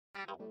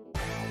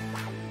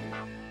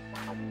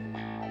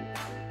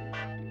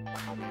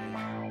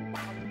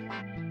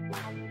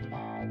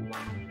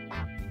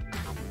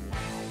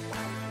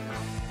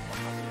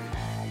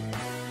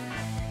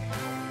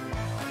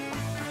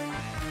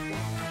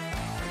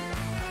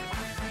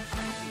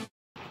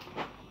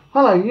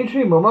Hello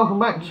YouTube and welcome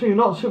back to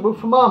Not Suitable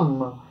for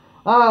Mum.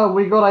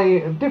 We got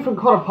a different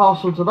kind of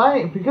parcel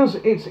today because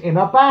it's in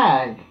a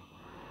bag.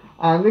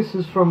 And this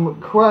is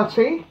from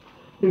Qwertee,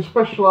 who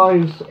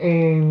specialise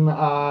in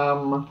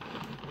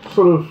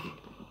sort of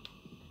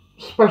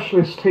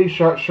specialist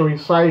t-shirts, shall we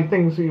say,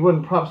 things that you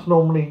wouldn't perhaps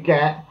normally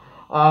get.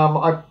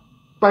 I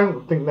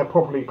don't think they're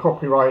properly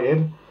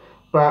copyrighted,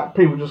 but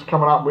people just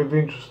coming up with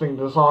interesting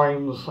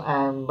designs,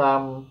 and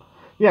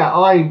yeah,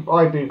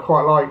 I do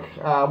quite like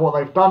what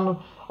they've done.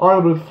 I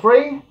ordered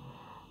 3.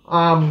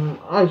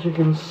 As you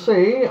can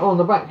see on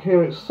the back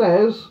here, it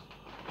says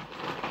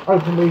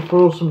 "Open me for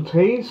awesome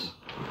teas,"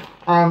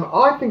 and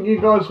I think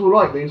you guys will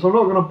like these. I'm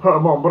not going to put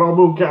them on, but I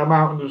will get them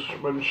out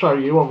and show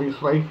you,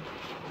 obviously.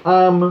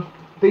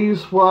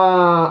 These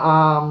were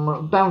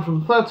down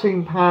from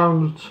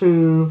 £13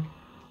 to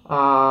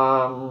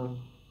 £8,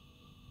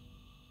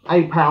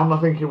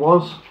 I think it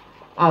was,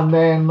 and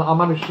then I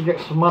managed to get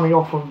some money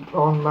off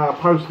on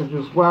postage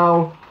as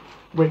well,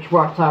 which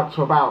worked out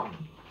to about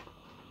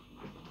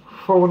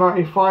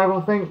 £4.95,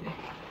 I think.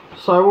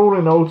 So all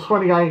in all,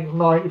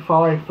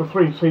 £28.95 for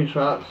 3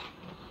 t-shirts.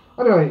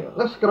 Anyway,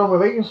 let's get on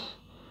with these,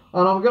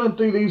 and I'm going to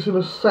do these in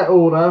a set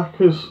order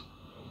because,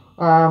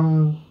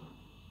 well,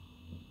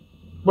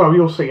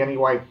 you'll see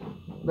anyway.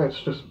 Let's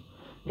just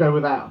go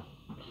with that.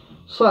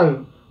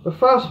 So the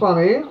first one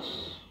is,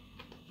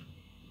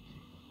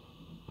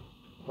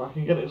 if I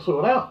can get it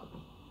sorted out.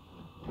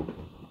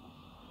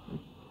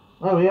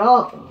 There we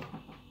are.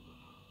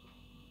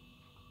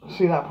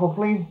 See that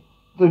properly?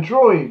 The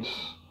Droids.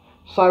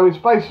 So it's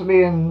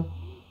basically in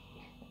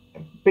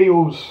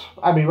Beale's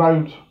Abbey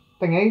Road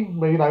thingy,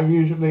 where, you know,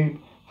 usually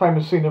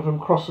famous scene of them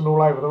crossing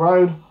all over the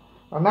road,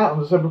 and that on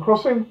the zebra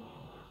crossing.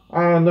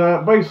 And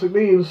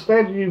basically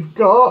instead you've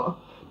got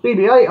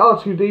BB-8,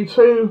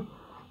 R2-D2,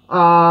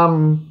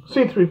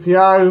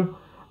 C-3PO,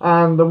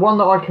 and the one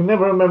that I can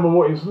never remember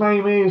what his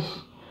name is,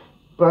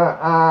 but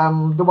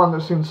the one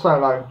that's in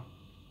Solo.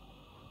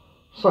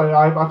 So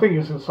I think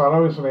it's in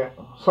Solo, isn't it?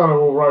 Solo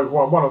or Rogue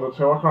One, one of the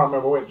two, I can't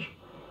remember which.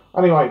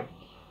 Anyway,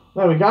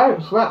 there we go,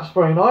 so that's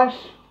very nice.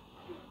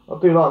 I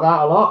do like that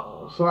a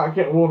lot, so that'll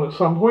get worn at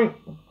some point.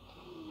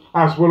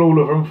 As will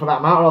all of them for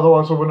that matter,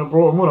 otherwise I wouldn't have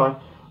brought them, would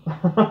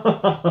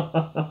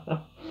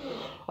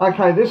I?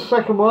 Okay, this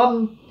second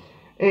one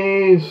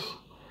is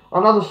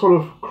another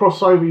sort of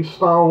crossover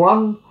style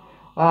one.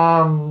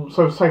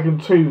 So it's taken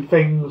 2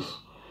 things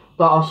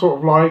that I sort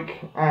of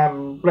like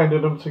and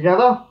blended them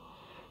together.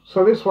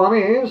 So this one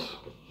is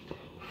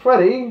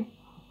Freddie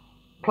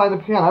play the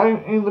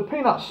piano in the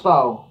Peanut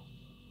style.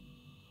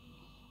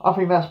 I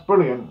think that's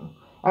brilliant,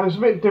 and it's a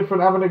bit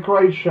different having a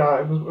grey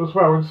shirt as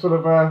well instead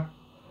of a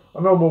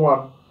normal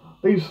one.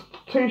 These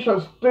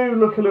t-shirts do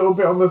look a little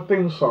bit on the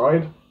thin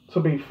side, to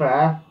be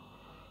fair,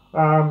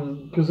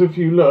 because if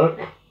you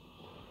look,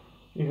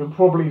 you can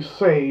probably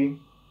see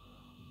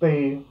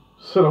the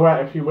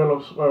silhouette, if you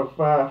will,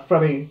 of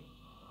Freddie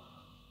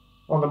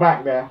on the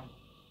back there.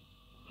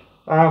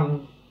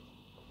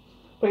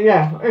 But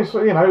yeah, it's,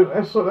 you know,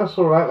 that's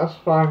all right, that's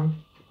fine.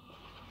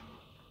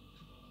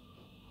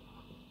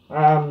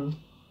 But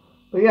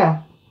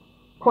yeah,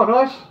 quite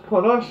nice,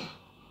 quite nice.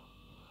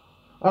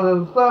 And then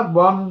the third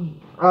one,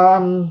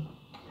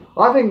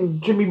 I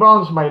think Jimmy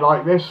Barnes may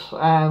like this,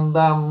 and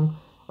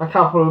a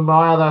couple of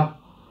my other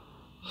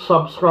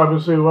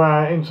subscribers who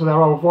are into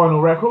their old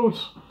vinyl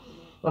records.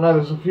 I know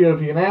there's a few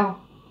of you now.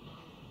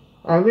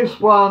 And this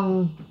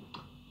one,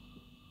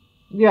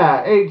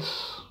 yeah,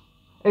 it's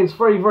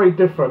very, very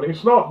different.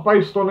 It's not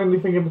based on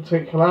anything in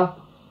particular,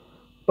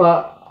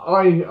 but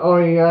I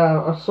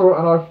saw it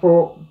and I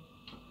thought,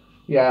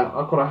 yeah,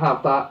 I've got to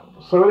have that.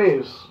 So it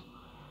is.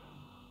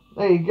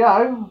 There you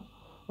go.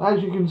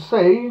 As you can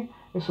see,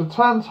 it's a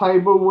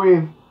turntable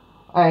with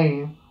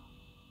a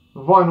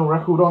vinyl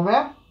record on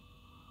there,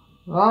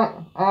 right?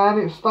 And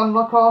it's done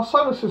like our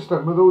solar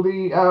system with all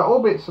the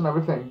orbits and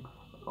everything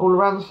all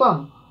around the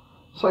sun.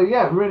 So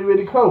yeah, really,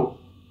 really cool.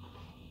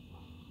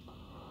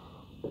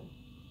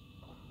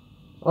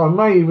 I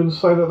may even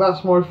say that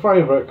that's my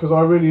favourite because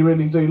I really,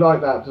 really do like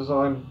that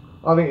design.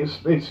 I think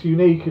it's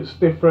unique, it's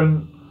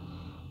different,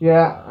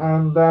 yeah,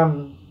 and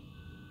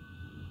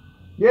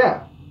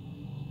yeah,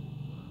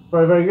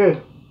 very, very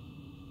good.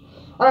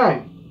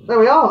 Alright, there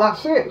we are,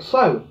 that's it.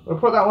 So we'll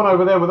put that one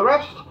over there with the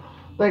rest.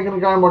 They're going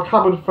to go in my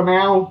cupboard for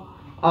now.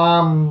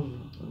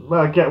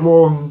 Get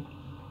worn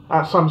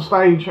at some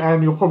stage,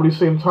 and you'll probably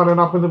see them turning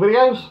up in the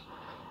videos.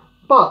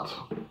 But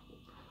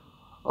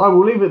I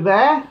will leave it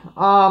there.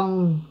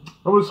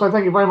 I would say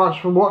thank you very much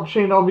for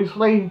watching,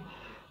 obviously.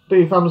 Do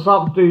your thumbs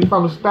up, do your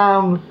thumbs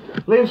down.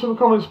 Leave some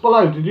comments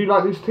below. Did you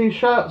like these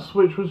t-shirts?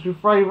 Which was your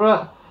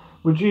favourite?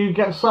 Would you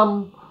get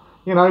some?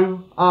 You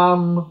know,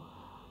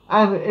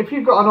 and if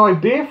you've got an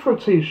idea for a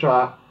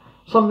t-shirt,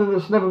 something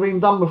that's never been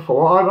done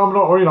before, I'm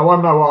not, you know,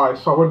 I'm no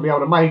artist, so I wouldn't be able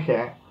to make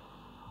it.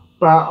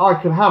 But I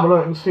can have a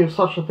look and see if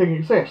such a thing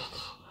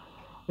exists.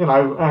 You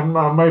know, and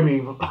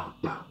maybe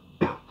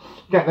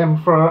get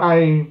them for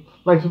a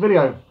later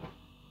video.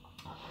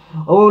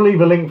 I will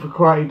leave a link for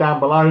Qwertee down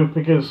below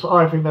because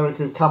I think they're a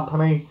good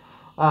company.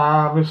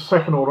 This is the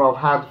second order I've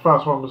had. The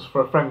first one was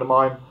for a friend of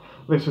mine.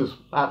 This is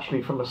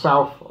actually from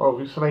myself,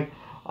 obviously.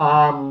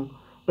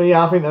 But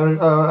yeah, I think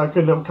they're a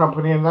good little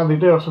company, and they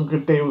do have some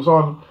good deals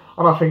on.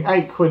 And I think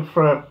 £8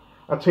 for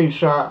a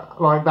t-shirt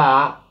like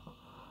that,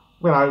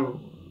 you know,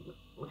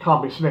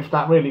 can't be sniffed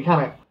at, really, can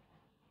it?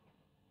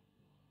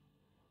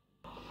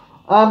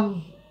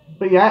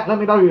 But yeah, let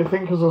me know what you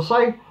think, as I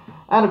say.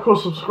 And of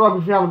course,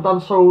 subscribe if you haven't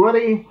done so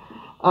already.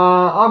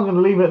 I'm going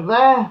to leave it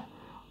there.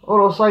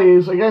 All I'll say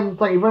is, again,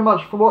 thank you very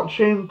much for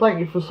watching. Thank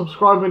you for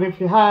subscribing if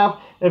you have.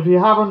 If you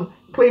haven't,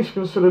 please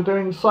consider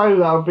doing so.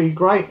 That would be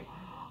great.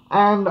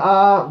 And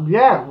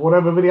yeah,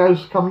 whatever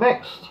videos come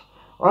next,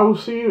 I will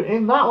see you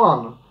in that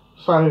one.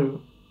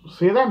 So,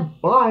 see you then.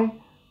 Bye.